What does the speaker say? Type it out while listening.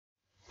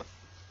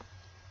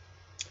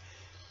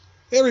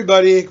Hey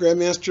everybody,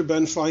 Grandmaster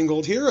Ben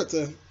Finegold here at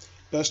the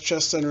best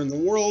chess center in the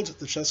world,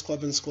 the Chess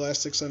Club and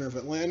Scholastic Center of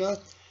Atlanta.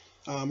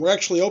 We're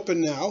actually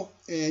open now,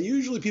 and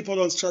usually people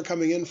don't start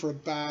coming in for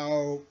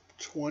about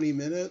 20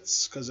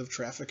 minutes because of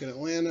traffic in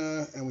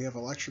Atlanta, and we have a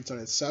lecture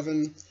tonight at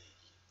 7.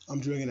 I'm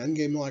doing an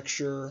endgame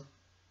lecture,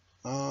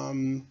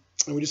 and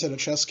we just had a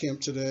chess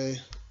camp today.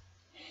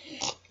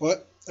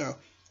 What?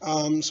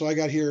 Oh. So I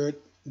got here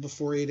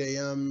before 8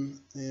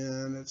 a.m.,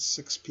 and it's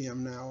 6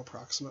 p.m. now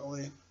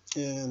approximately.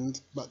 And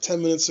about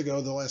 10 minutes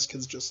ago, the last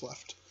kids just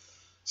left.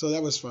 So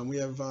that was fun. We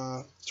have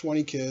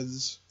 20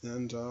 kids,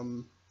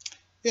 and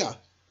yeah.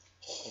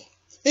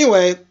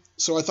 Anyway,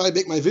 so I thought I'd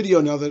make my video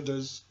now that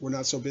we're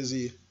not so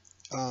busy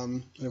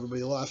and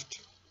everybody left.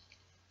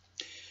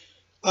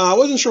 I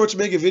wasn't sure what to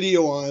make a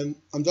video on.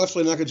 I'm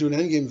definitely not going to do an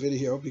endgame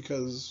video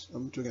because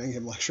I'm doing an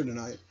endgame lecture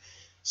tonight.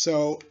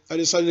 So I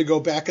decided to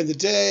go back in the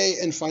day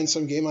and find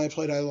some game I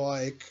played I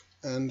like.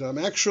 And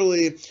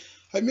actually,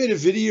 I made a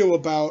video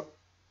about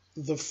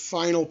the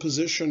final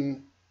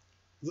position,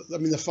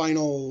 the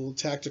final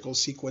tactical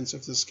sequence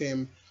of this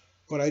game,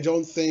 but I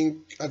don't think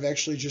I've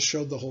actually just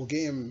showed the whole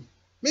game.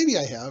 Maybe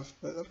I have,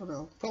 but I don't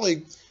know.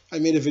 Probably I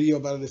made a video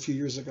about it a few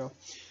years ago.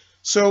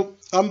 So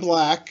I'm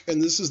Black, and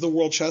this is the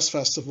World Chess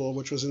Festival,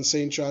 which was in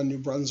St. John, New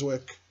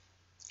Brunswick,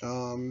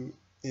 in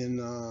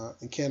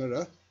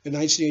Canada in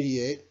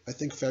 1988, I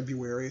think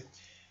February.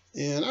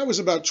 And I was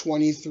about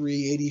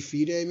 23, 80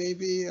 FIDE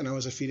maybe, and I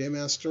was a FIDE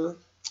master.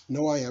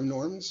 No IM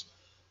norms.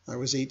 I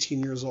was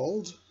 18 years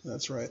old.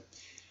 That's right.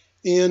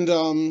 And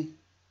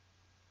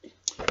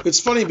it's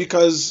funny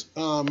because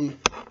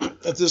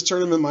at this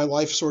tournament, my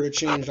life sort of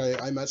changed.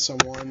 I met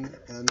someone,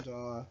 and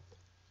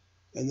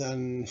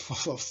then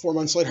 4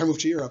 months later, I moved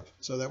to Europe.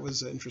 So that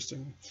was an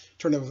interesting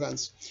turn of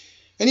events.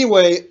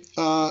 Anyway,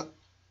 I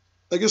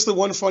guess the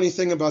one funny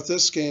thing about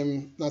this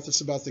game, not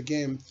that's about the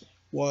game,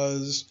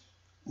 was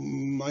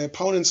my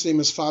opponent's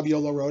name is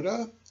Fabio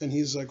LaRota, and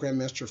he's a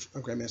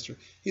grandmaster.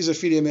 He's a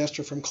FIDE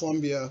master from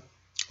Colombia.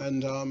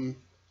 And,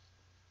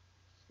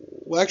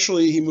 well,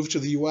 actually, he moved to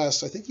the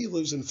U.S. I think he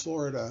lives in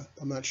Florida.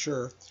 I'm not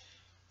sure.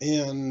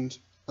 And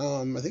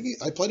I think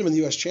I played him in the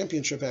U.S.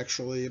 Championship,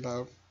 actually,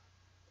 about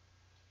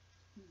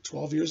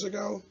 12 years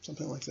ago,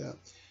 something like that.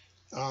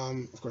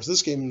 Of course,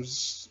 this game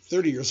is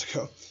 30 years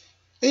ago.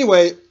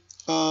 Anyway,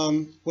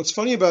 what's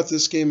funny about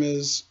this game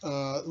is,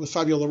 with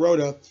Fabio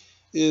LaRota,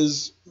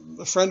 is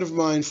a friend of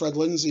mine, Fred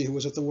Lindsay, who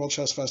was at the World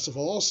Chess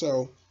Festival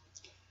also.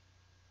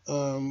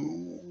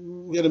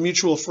 We had a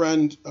mutual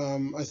friend,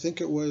 I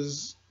think it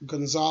was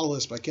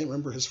Gonzalez, but I can't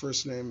remember his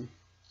first name.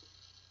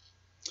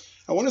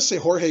 I want to say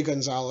Jorge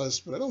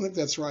Gonzalez, but I don't think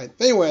that's right.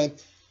 Anyway,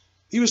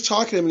 he was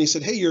talking to him, and he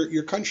said, hey,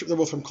 your country, they're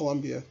both from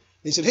Colombia. And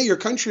he said, hey, your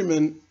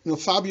countryman,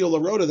 Fabio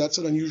LaRota, that's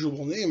an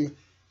unusual name.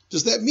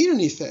 Does that mean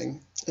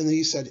anything? And then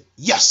he said,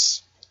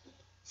 yes,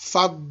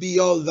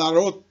 Fabio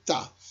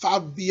LaRota,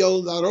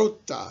 Fabio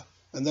LaRota.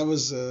 And that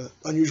was an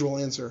unusual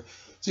answer.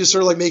 Just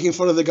sort of like making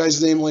fun of the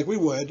guy's name like we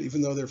would,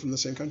 even though they're from the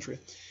same country.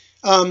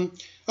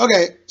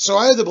 Okay, so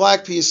I had the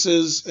black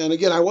pieces, and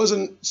again, I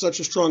wasn't such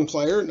a strong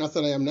player. Not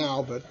that I am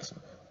now, but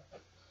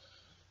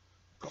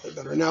probably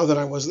better now than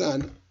I was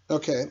then.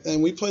 Okay,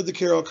 and we played the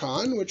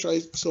Caro-Kann, which I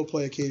still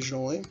play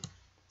occasionally.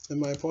 And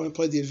my opponent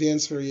played the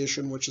advanced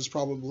variation, which is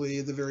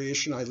probably the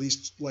variation I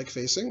least like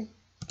facing.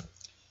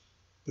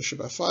 Bishop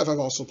f5. I've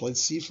also played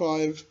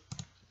c5.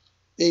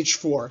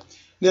 h4.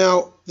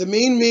 Now, the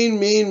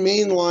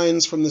main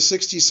lines from the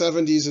 60s,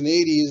 70s, and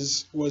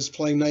 80s was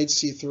playing knight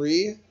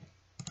c3,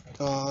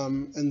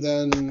 and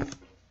then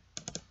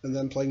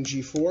playing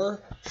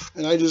g4,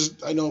 and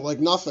I don't like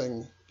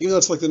nothing, even though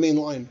it's like the main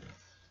line.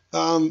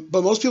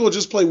 But most people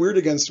just play weird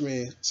against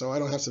me, so I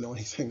don't have to know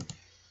anything.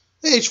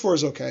 h4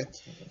 is okay.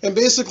 And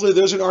basically,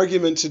 there's an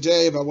argument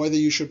today about whether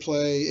you should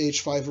play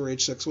h5 or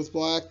h6 with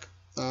black.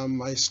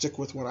 I stick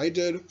with what I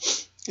did.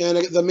 And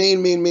the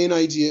main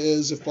idea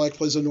is if black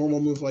plays a normal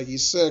move like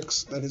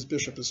e6, then his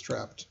bishop is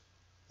trapped,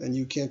 and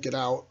you can't get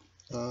out.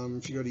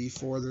 If you go to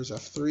e4, there's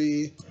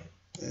f3,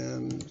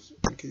 and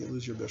you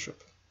lose your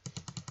bishop.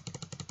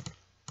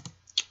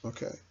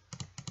 Okay,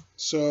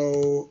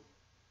 so,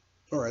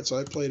 all right, so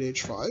I played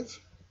h5.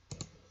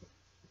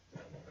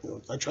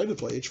 I tried to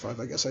play h5.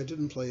 I guess I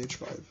didn't play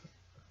h5.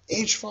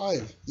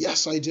 h5,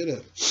 yes, I did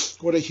it.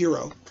 What a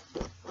hero.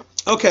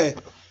 Okay,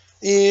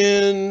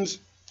 and...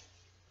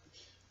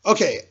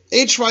 okay,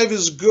 h5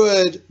 is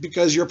good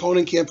because your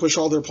opponent can't push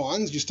all their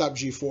pawns. You stop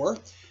g4.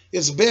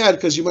 It's bad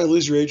because you might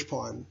lose your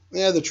h-pawn.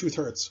 Yeah, the truth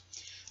hurts.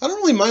 I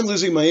don't really mind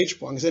losing my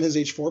h-pawn because then his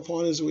h4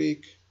 pawn is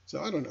weak. So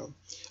I don't know.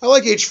 I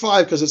like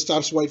h5 because it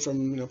stops white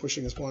from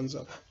pushing his pawns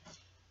up.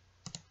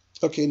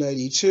 Okay, knight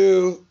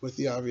e2 with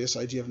the obvious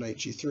idea of knight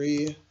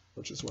g3,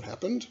 which is what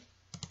happened.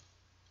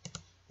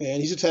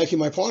 And he's attacking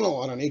my pawn a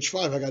lot on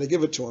h5. I got to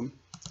give it to him.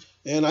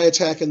 And I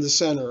attack in the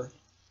center.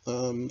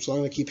 So I'm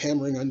going to keep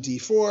hammering on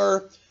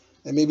d4.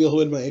 And maybe he'll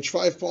win my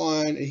h5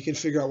 pawn, and he can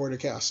figure out where to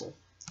castle.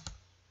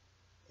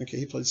 Okay,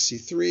 he played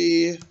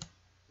c3,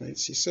 knight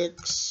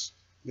c6,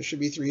 bishop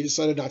e3. He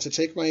decided not to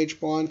take my h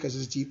pawn because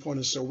his d pawn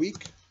is so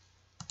weak.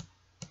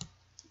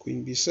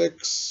 Queen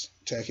b6,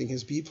 attacking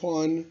his b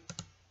pawn,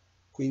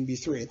 Queen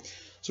b3.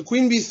 So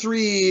Queen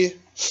b3,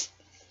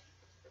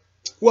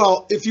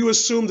 well, if you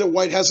assume that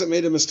white hasn't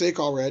made a mistake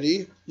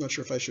already, I'm not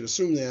sure if I should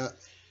assume that,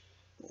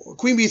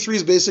 Queen b3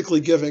 is basically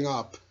giving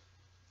up.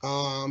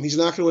 He's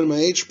not going to win my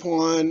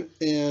h-pawn,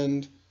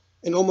 and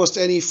in almost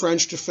any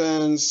French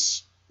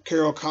defense,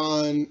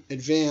 Caro-Kann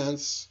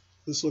advance,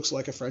 this looks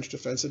like a French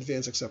defense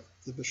advance except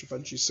the bishop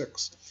on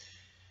g6.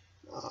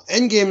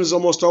 Endgames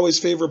almost always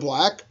favor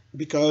black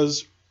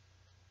because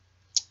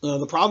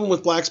the problem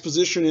with black's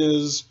position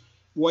is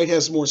white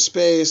has more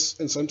space,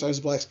 and sometimes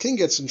black's king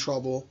gets in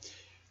trouble,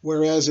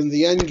 whereas in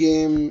the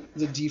endgame,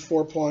 the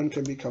d4 pawn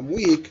can become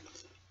weak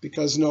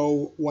because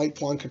no white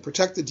pawn can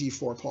protect the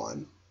d4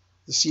 pawn.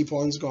 The c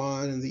pawn's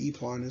gone, and the e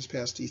pawn is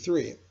past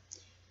d3.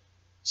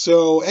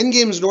 So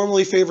endgames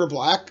normally favor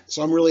black,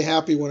 so I'm really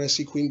happy when I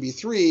see queen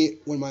b3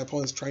 when my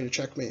opponent's trying to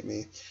checkmate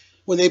me.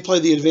 When they play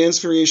the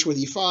advanced variation with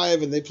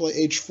e5 and they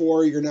play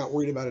h4, you're not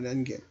worried about an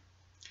endgame.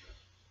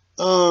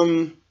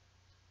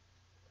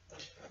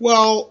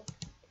 Well,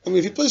 I mean,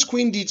 if he plays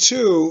queen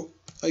d2,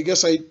 I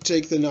guess I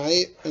take the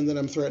knight, and then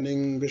I'm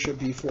threatening bishop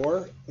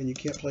b4, and you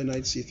can't play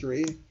knight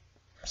c3,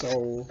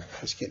 so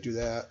I just can't do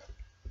that.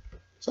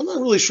 So I'm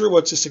not really sure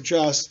what to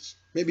suggest.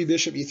 Maybe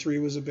bishop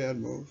e3 was a bad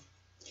move.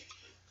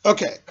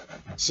 Okay,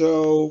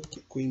 so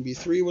queen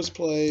b3 was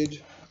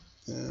played,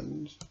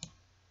 and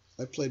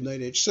I played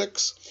knight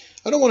h6.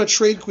 I don't want to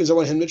trade queens. I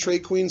want him to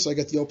trade queens, so I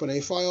get the open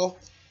A file.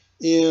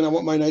 And I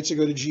want my knight to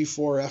go to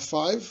g4,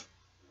 f5.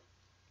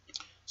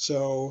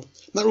 So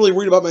I'm not really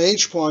worried about my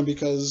h-pawn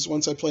because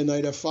once I play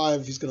knight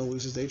f5, he's going to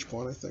lose his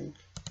h-pawn, I think.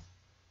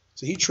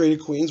 So he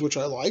traded queens, which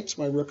I liked.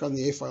 My rook on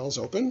the A file is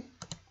open.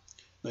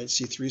 Knight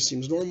c3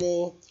 seems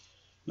normal.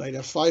 Knight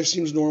f5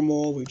 seems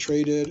normal. We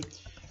traded.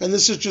 And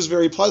this is just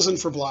very pleasant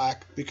for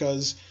black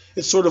because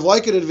it's sort of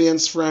like an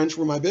advanced French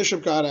where my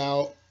bishop got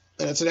out,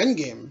 and it's an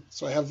endgame.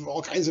 So I have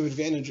all kinds of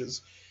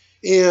advantages.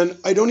 And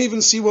I don't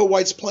even see what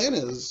white's plan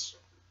is.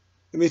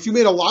 I mean, if you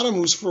made a lot of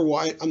moves for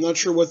white, I'm not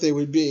sure what they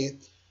would be.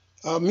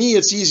 Me,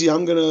 it's easy.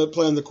 I'm going to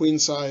play on the queen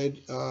side.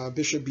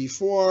 Bishop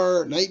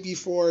b4, knight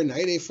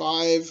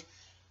a5,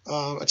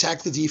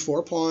 attack the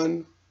d4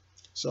 pawn.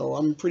 So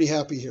I'm pretty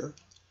happy here.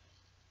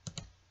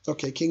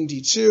 Okay, king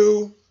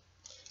d2.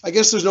 I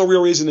guess there's no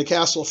real reason to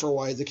castle for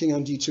white. The king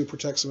on d2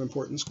 protects some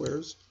important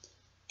squares.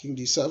 King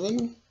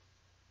d7,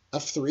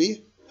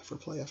 f3. Never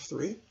play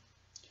f3.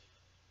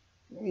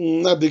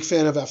 Not a big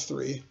fan of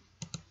f3.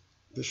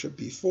 Bishop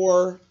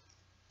b4,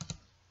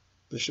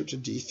 bishop to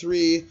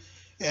d3.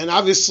 And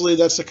obviously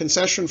that's a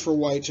concession for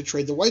white to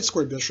trade the white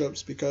squared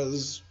bishops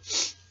because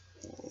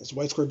his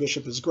white squared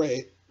bishop is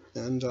great,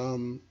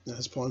 and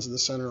has pawns in the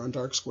center on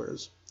dark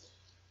squares.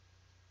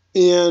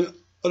 And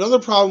another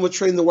problem with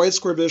trading the white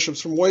square bishops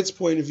from white's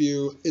point of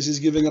view is he's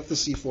giving up the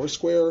c4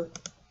 square.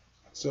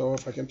 So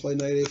if I can play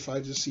knight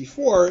a5 to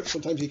c4,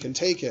 sometimes he can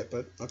take it,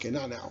 but okay,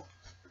 not now.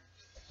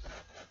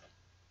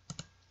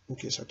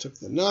 Okay, so I took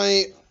the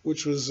knight,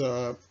 which was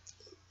a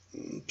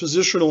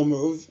positional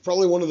move,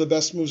 probably one of the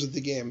best moves of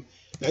the game.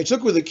 Now I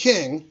took with the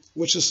king,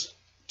 which is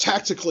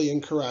tactically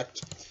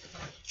incorrect.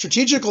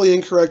 Strategically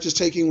incorrect is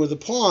taking with the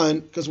pawn,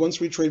 because once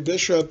we trade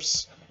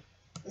bishops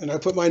and I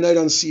put my knight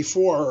on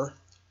c4,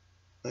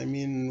 I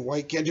mean,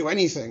 white can't do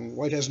anything.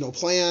 White has no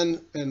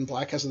plan, and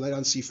black has a knight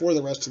on c4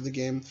 the rest of the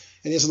game, and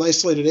he has an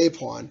isolated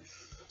a-pawn.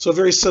 So a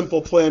very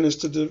simple plan is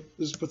to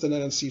put the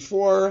knight on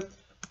c4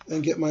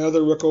 and get my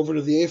other rook over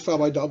to the a-file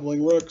by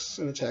doubling rooks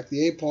and attack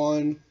the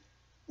a-pawn,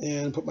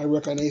 and put my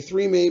rook on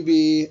a3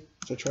 maybe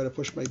to try to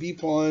push my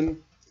b-pawn.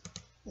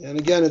 And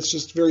again, it's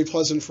just very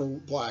pleasant for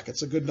black.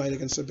 It's a good knight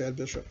against a bad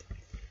bishop.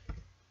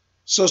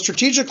 So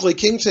strategically,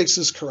 king takes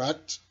is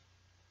correct.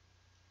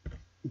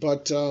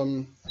 But,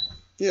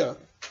 yeah.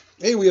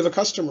 Hey, we have a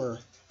customer.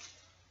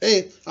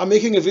 Hey, I'm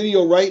making a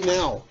video right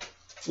now.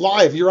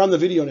 Live, you're on the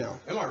video now.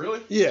 Am I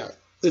really? Yeah,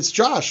 it's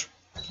Josh.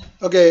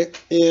 Okay,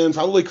 and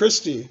probably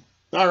Christy.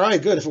 All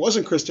right, good. If it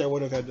wasn't Christy, I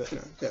would have had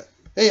to, yeah.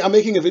 Hey, I'm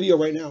making a video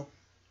right now.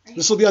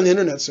 This will be on the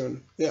internet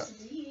soon. Yeah.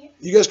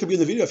 You guys could be in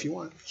the video if you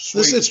want.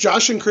 Sweet. It's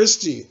Josh and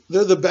Christy.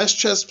 They're the best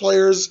chess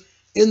players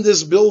in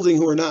this building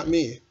who are not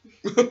me.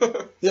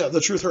 Yeah,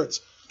 the truth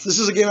hurts. This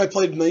is a game I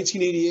played in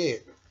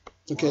 1988.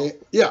 Okay, wow.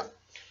 Yeah.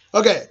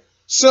 Okay,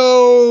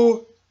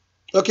 so,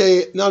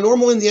 okay, now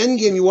normally in the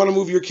endgame you want to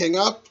move your king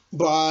up,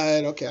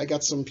 but, okay, I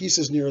got some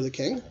pieces near the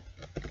king.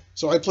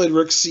 So I played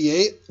rook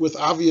c8 with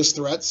obvious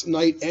threats,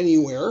 knight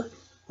anywhere.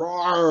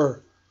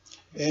 Rawr.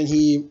 And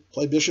he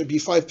played bishop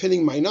b5,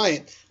 pinning my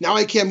knight. Now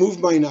I can't move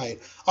my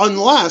knight,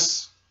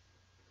 unless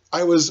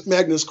I was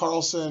Magnus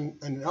Carlsen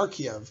and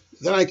Arkiev.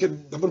 Then I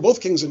could put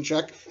both kings in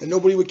check, and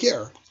nobody would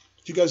care. Do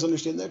you guys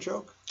understand that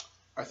joke?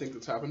 I think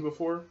that's happened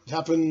before. It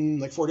happened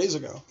like 4 days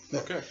ago.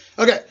 Yeah. Okay.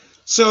 Okay,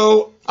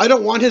 so I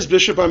don't want his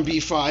bishop on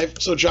b5,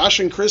 so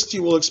Josh and Christy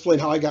will explain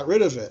how I got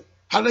rid of it.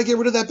 How did I get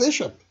rid of that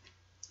bishop?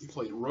 You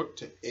played rook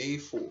to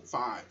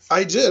a5.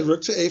 I did,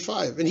 rook to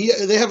a5.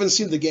 And they haven't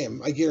seen the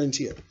game, I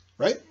guarantee it.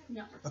 Right?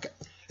 No. Okay.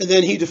 And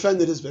then he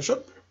defended his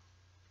bishop.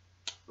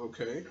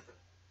 Okay.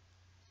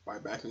 By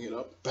backing it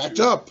up. Backed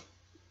up.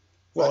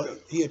 Well,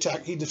 he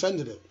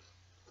defended it.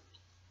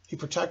 He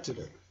protected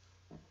it.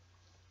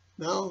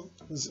 Now,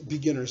 there's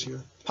beginners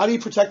here. How do you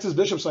protect his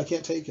bishop so I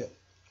can't take it?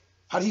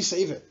 How do you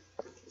save it?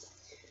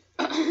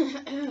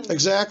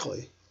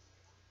 Exactly.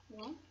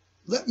 Well.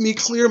 Let me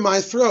clear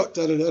my throat.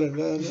 Da, da, da,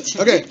 da,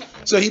 da. Okay,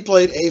 so he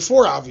played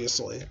a4,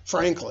 obviously,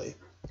 frankly.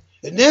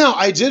 And now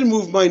I did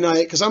move my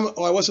knight, because I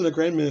wasn't a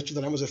grandmaster,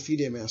 then I was a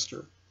FIDE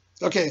master.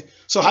 Okay,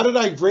 so how did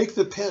I break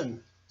the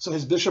pin so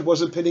his bishop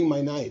wasn't pinning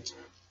my knight?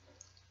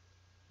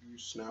 You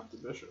snapped the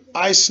bishop.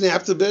 I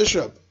snapped the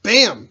bishop.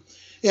 Bam!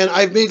 And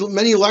I've made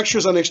many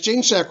lectures on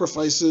exchange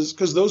sacrifices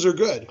because those are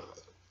good.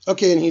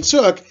 Okay, and he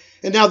took.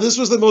 And now this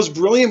was the most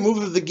brilliant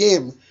move of the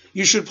game.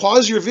 You should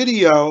pause your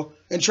video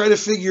and try to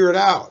figure it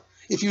out.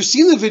 If you've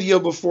seen the video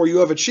before, you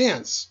have a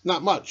chance.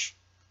 Not much.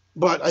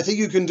 But I think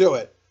you can do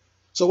it.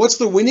 So what's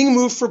the winning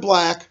move for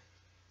black?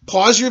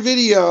 Pause your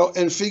video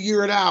and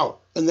figure it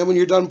out. And then when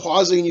you're done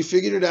pausing and you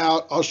figured it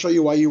out, I'll show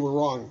you why you were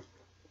wrong.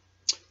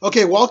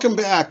 Okay, welcome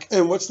back.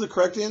 And what's the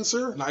correct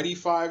answer?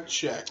 95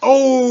 check.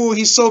 Oh,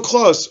 he's so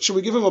close. Should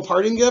we give him a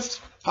parting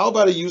gift? How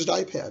about a used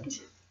iPad?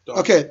 Done.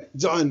 Okay,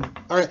 done.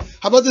 All right.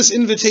 How about this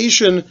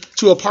invitation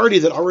to a party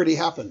that already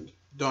happened?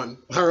 Done.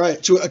 All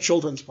right, to a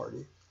children's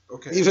party.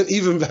 Okay.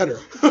 Even better.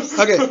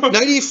 Okay,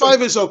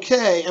 95 is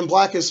okay and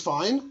black is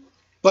fine,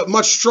 but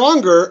much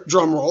stronger,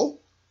 drum roll,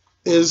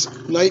 is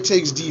knight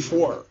takes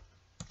d4.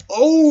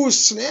 Oh,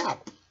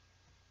 snap.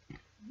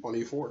 On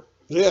e4.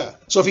 Yeah.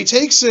 So if he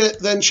takes it,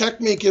 then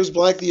checkmate gives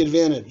black the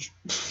advantage.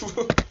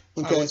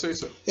 Okay. I would say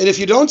so. And if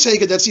you don't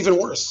take it, that's even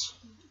worse.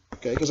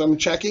 Okay, because I'm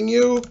checking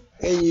you,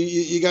 and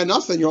you got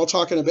nothing. You're all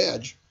talking a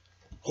badge.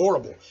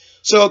 Horrible.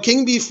 So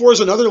king b4 is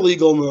another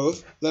legal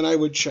move. Then I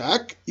would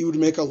check. You would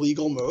make a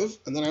legal move,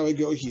 and then I would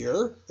go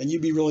here, and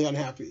you'd be really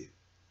unhappy.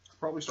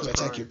 Probably start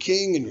Because I take your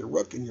king and your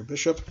rook and your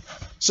bishop.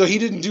 So he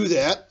didn't do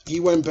that.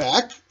 He went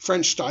back,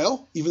 French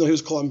style, even though he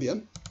was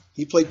Colombian.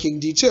 He played king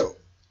d2.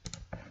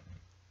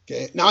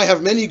 Okay, now I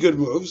have many good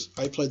moves.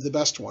 I played the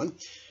best one.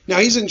 Now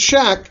he's in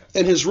check,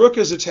 and his rook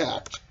is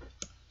attacked.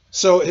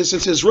 So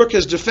since his rook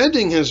is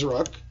defending his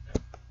rook,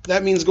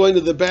 that means going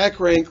to the back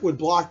rank would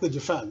block the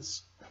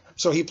defense.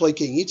 So he played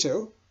king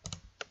e2.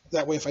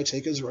 That way, if I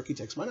take his rook, he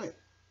takes my knight.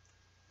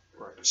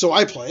 Right. So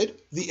I played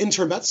the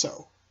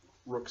intermezzo.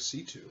 Rook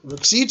c2. Rook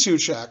c2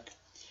 check.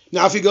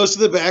 Now if he goes to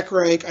the back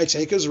rank, I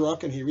take his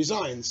rook, and he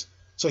resigns.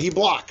 So he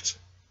blocked.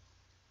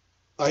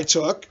 I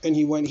took, and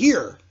he went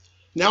here.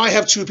 Now I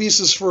have two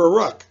pieces for a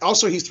rook.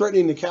 Also, he's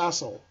threatening the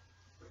castle.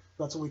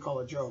 That's what we call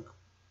a joke.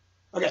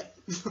 Okay.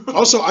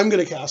 Also, I'm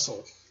going to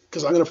castle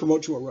because I'm going to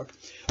promote to a rook.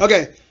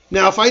 Okay.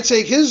 Now, if I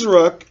take his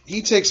rook,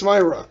 he takes my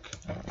rook.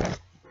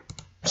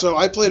 So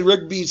I played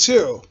rook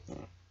b2.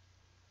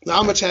 Now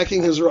I'm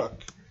attacking his rook.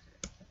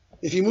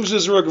 If he moves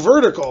his rook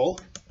vertical,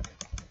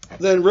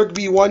 then rook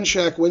b1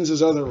 check wins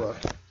his other rook.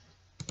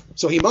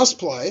 So he must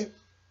play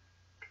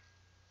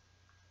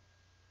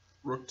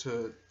Rook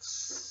to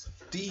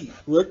d.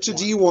 Rook to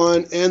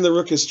d1, and the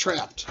rook is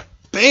trapped.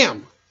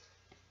 Bam!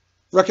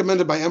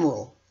 Recommended by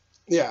Emerald.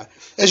 Yeah.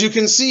 As you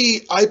can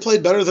see, I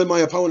played better than my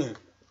opponent.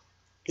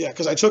 Yeah,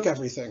 because I took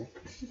everything.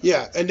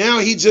 Yeah, and now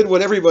he did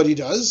what everybody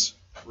does.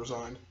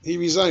 Resigned. He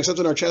resigned, except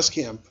in our chess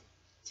camp.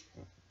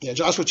 Yeah,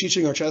 Josh was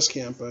teaching our chess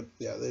camp, but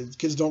yeah, the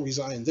kids don't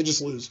resign. They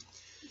just lose.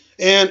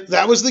 And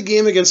that was the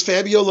game against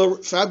Fabio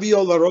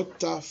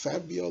LaRota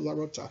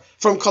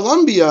from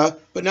Colombia,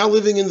 but now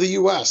living in the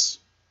U.S.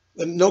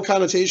 And no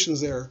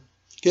connotations there.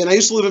 Okay, and I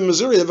used to live in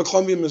Missouri. They have a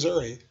Columbia,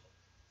 Missouri.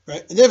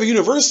 Right? And they have a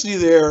university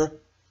there.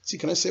 See,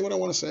 can I say what I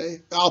want to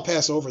say? I'll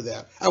pass over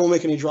that. I won't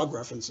make any drug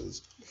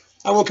references.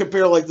 I won't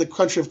compare like the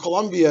country of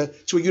Columbia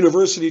to a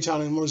university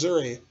town in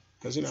Missouri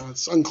because, you know,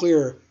 it's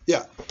unclear.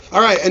 Yeah.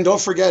 All right, and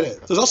don't forget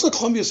it. There's also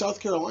Columbia, South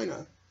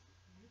Carolina.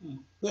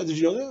 Yeah, did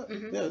you know that?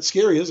 Mm-hmm. Yeah, it's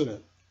scary, isn't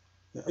it?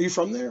 Are you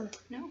from there?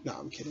 No. No,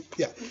 I'm kidding.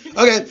 Yeah.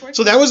 Okay,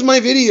 so that was my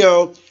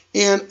video,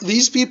 and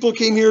these people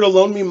came here to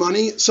loan me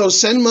money. So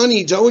send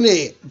money,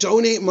 donate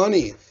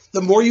money.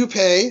 The more you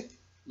pay,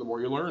 the more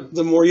you learn.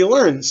 The more you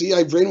learn. See,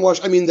 I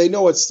brainwash. I mean, they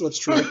know what's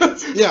true.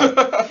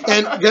 Yeah.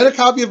 And get a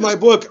copy of my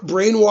book,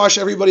 Brainwash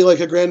Everybody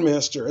Like a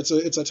Grandmaster.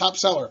 It's a top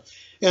seller.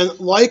 And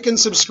like and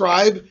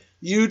subscribe.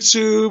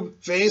 YouTube,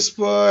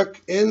 Facebook,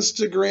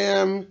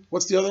 Instagram.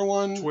 What's the other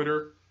one?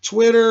 Twitter.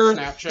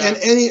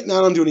 Snapchat. And no,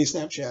 I don't do any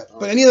Snapchat.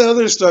 But any of the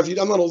other stuff,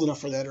 I'm not old enough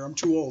for that, or I'm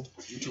too old.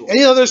 You're too old.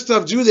 Any other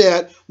stuff, do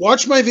that.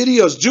 Watch my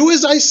videos. Do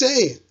as I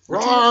say.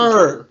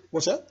 Roar.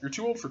 What's that? You're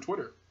too old for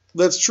Twitter.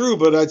 That's true,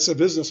 but it's a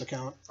business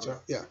account. So,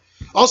 yeah.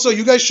 Also,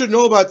 you guys should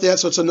know about that,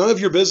 so it's a none of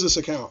your business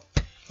account.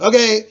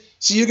 Okay,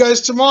 see you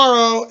guys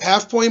tomorrow.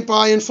 Half point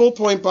buy and full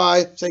point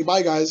buy. Say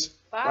bye, guys.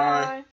 Bye.